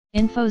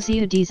Info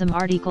zu diesem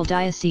Artikel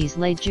dieses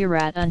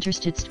Ladegerät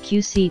unterstützt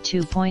QC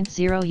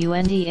 2.0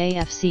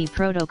 UND-AFC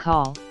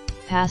Protokoll,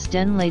 pass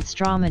den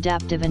Ladestrom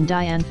adaptiven die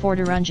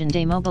Anforderungen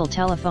des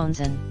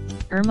Mobiltelefonsen,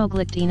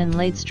 ermöglicht Ihnen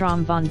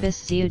Ladestrom von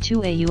bis zu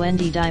 2 UND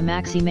die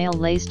maximale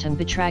Leistung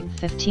betragt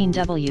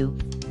 15W,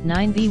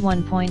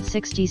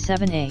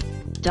 9B1.67a.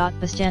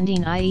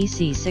 Bestanding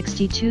IEC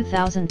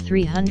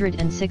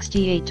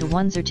 62368 to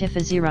 1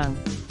 Zertifizierung,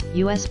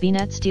 USB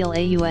Netzteil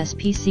a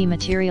USB-C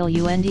Material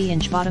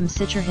UND Bottom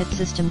Sicherheit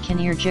System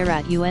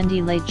Ladegerät UND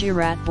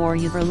Ladegerät vor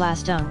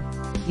Überlastung,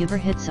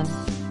 Überhitzung,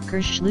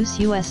 Kurzschluss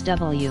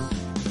USW.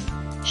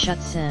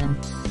 Schutzen.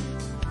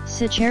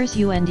 Sichers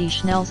UND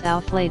Schnelles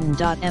Aufladen. Mit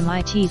der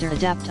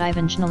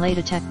adaptiven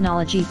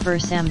Schnellladetechnologie für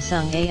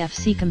Samsung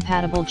AFC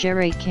compatible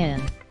Gerät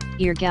kann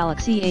Ihr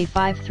Galaxy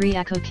A53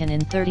 Echo kann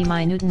in 30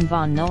 Minuten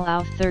von 0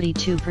 auf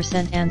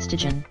 32%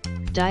 ansteigen.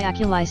 Die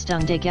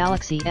Akkuleistung des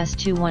Galaxy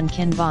S21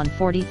 kann von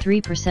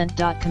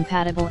 43%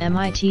 compatible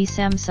mit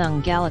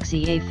Samsung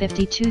Galaxy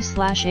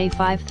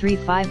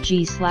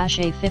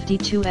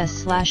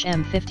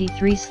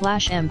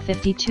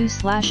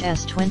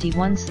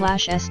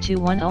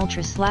A52/A535G/A52/M53/M52/S21/S21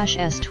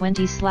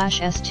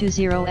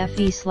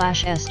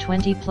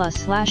 Ultra/S20/S20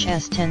 Plus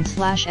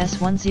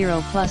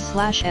S10/S10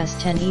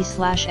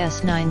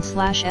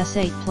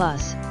 Plus/S9/S8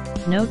 Plus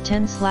Note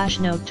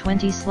 10/Note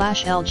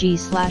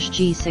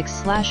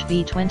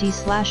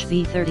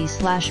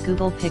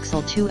 20/LG/G6/V20/V30/Google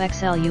Pixel 2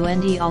 XL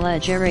UND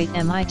Ladegerät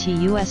mit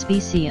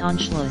USB-C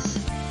Anschluss.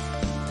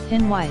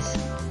 Hinweis,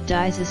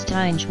 dieses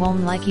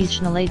Einschwungliche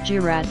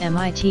Schnellladegerät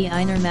mit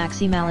einer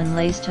maximalen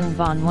Leistung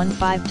von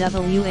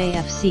 15W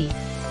AFC,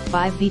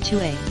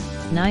 5V2A,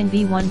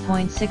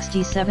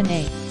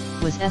 9B1.67a,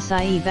 was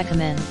SIE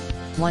bekommen,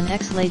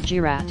 1x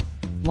Ladegerät,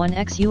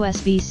 1x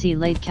USB-C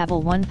Ladekabel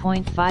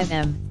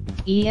 1.5m.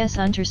 Es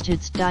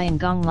unterstützt die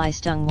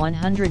Gangleistung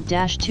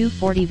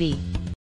 100-240V.